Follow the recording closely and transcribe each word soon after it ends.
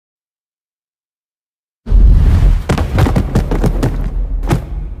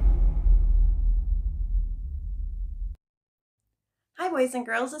boys and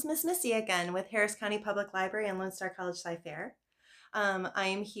girls. It's Miss Missy again with Harris County Public Library and Lone Star College Sci-Fair. I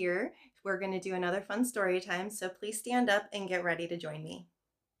am here. We're going to do another fun story time, so please stand up and get ready to join me.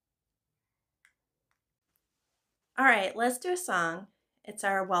 All right, let's do a song. It's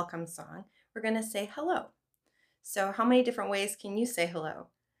our welcome song. We're going to say hello. So how many different ways can you say hello?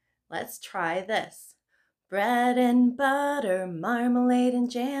 Let's try this. Bread and butter, marmalade and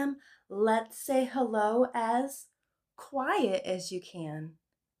jam. Let's say hello as quiet as you can.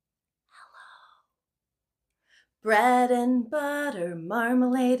 Hello. Bread and butter,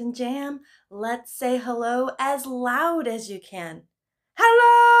 marmalade and jam. Let's say hello as loud as you can.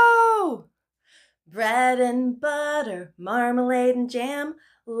 Hello! Bread and butter, marmalade and jam.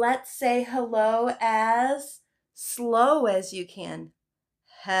 Let's say hello as slow as you can.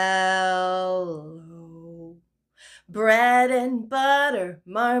 Hello. Bread and butter,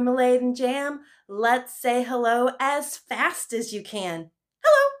 marmalade and jam. Let's say hello as fast as you can.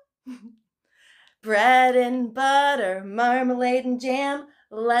 Hello. Bread and butter, marmalade and jam.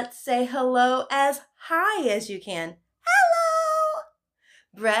 Let's say hello as high as you can. Hello.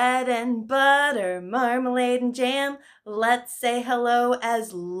 Bread and butter, marmalade and jam. Let's say hello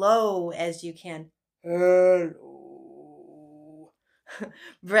as low as you can. Hello.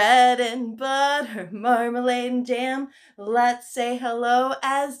 Bread and butter, marmalade and jam. Let's say hello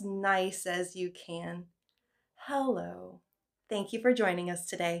as nice as you can. Hello. Thank you for joining us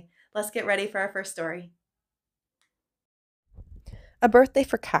today. Let's get ready for our first story. A Birthday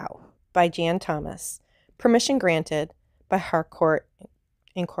for Cow by Jan Thomas. Permission granted by Harcourt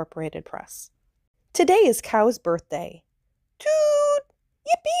Incorporated Press. Today is Cow's birthday. Toot!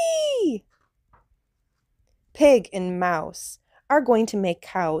 Yippee! Pig and Mouse are going to make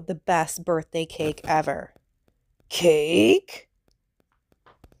Cow the best birthday cake ever. Cake?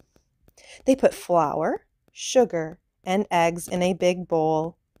 They put flour, sugar, and eggs in a big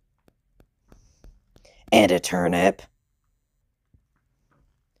bowl. And a turnip.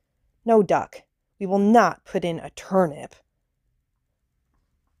 No, Duck, we will not put in a turnip.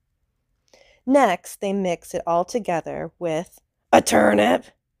 Next, they mix it all together with a turnip.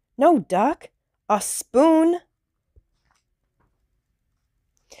 No, Duck, a spoon.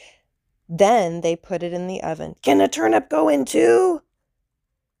 Then they put it in the oven. Can a turnip go in too?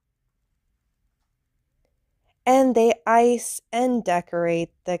 And they ice and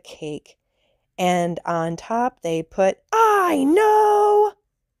decorate the cake. And on top they put, I know!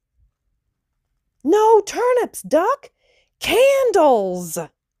 No turnips, Duck! Candles!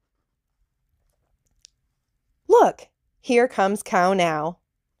 Look, here comes Cow now.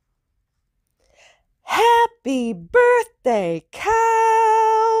 Happy birthday,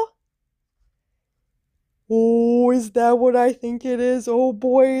 Cow! Oh, is that what I think it is? Oh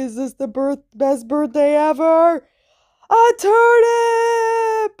boy, is this the best birthday ever? A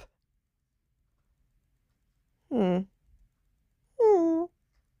turnip!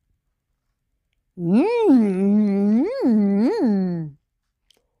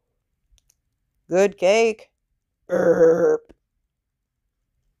 Good cake. Erp.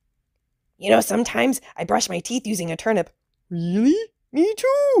 You know, sometimes I brush my teeth using a turnip. Really? Me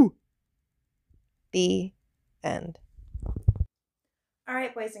too. The end. All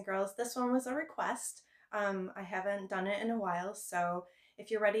right, boys and girls, this one was a request. I haven't done it in a while, so if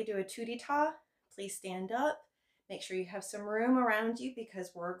you're ready to do a tootie-ta, please stand up. Make sure you have some room around you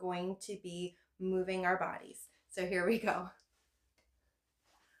because we're going to be moving our bodies. So here we go.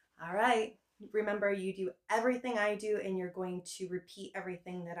 All right. Remember, you do everything I do and you're going to repeat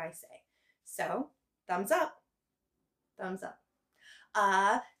everything that I say. So, thumbs up. Thumbs up.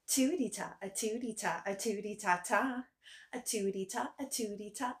 A tootie-ta, a tootie-ta, a tootie-ta-ta. A tootie-ta, a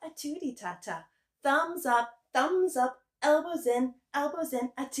tootie-ta, a tootie-ta-ta. Thumbs up, elbows in, a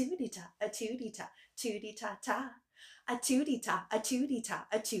tootie-ta, a tootie-ta, tootie-ta-ta. A tootie-ta, a tootie-ta,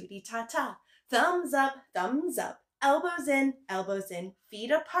 a tootie-ta-ta. Thumbs up, elbows in,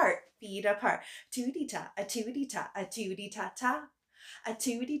 feet apart, tootie-ta, a tootie-ta, a tootie-ta-ta. A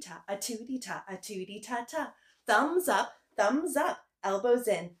tootie-ta, a tootie-ta, a tootie-ta-ta. Thumbs up, elbows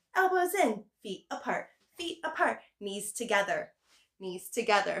in, feet apart, knees together,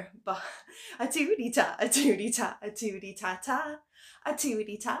 a tootie-ta, a tootie-ta, a tootie-ta-ta. A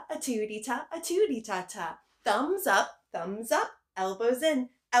tootie-ta, a tootie-ta, a tootie-ta-ta. Thumbs up, elbows in,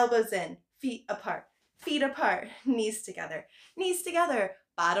 feet apart, knees together,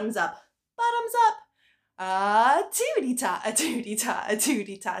 bottoms up, a tootie-ta, a tootie-ta, a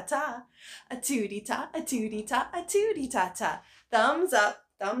tootie-ta-ta. A tootie-ta, a tootie-ta, a tootie-ta-ta. Thumbs up,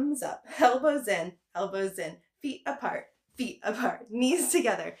 elbows in, feet apart, knees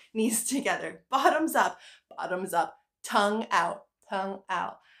together, bottoms up, tongue out, tongue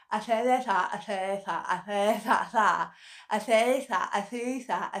out.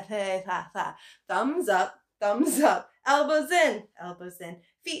 Thumbs up, thumbs up. Elbows in,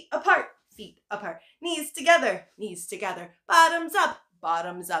 feet apart, knees together, bottoms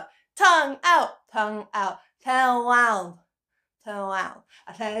up, tongue out, tail wound,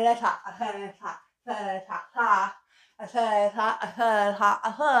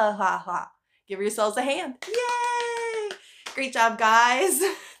 give yourselves a hand. Yay! Great job, guys.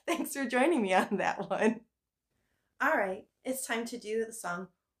 Thanks for joining me on that one. All right, it's time to do the song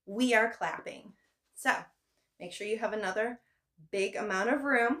We Are Clapping. So make sure you have another big amount of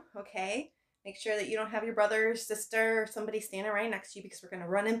room, okay? Make sure that you don't have your brother or sister or somebody standing right next to you because we're going to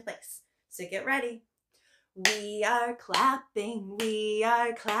run in place. So get ready. We are clapping,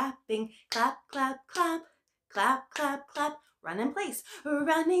 clap, clap, clap, clap, clap, clap. Run in place.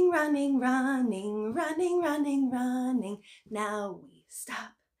 Running, running, running, running, running, running. Now we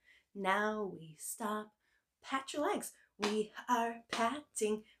stop. Now we stop. Pat your legs. We are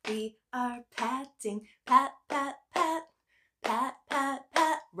patting, pat, pat, pat, pat, pat,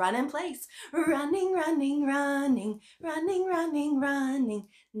 pat. Run in place. Running, running, running, running, running, running.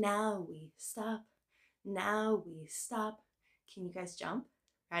 Now we stop. Now we stop. Can you guys jump?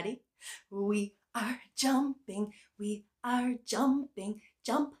 Ready? We are jumping,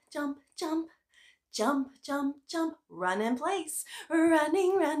 jump, jump, jump, jump, jump, jump, run in place,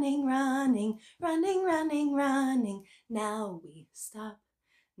 running, running, running, running, running, running. Now we stop,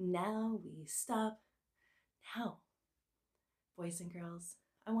 now we stop. Now, boys and girls,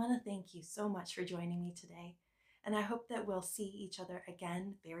 I want to thank you so much for joining me today, and I hope that we'll see each other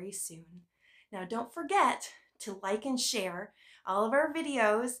again very soon. Now, don't forget to like and share all of our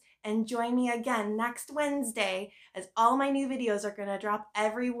videos and join me again next Wednesday, as all my new videos are going to drop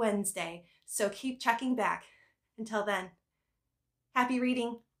every Wednesday. So keep checking back. Until then, happy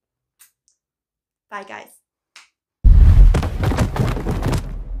reading. Bye, guys.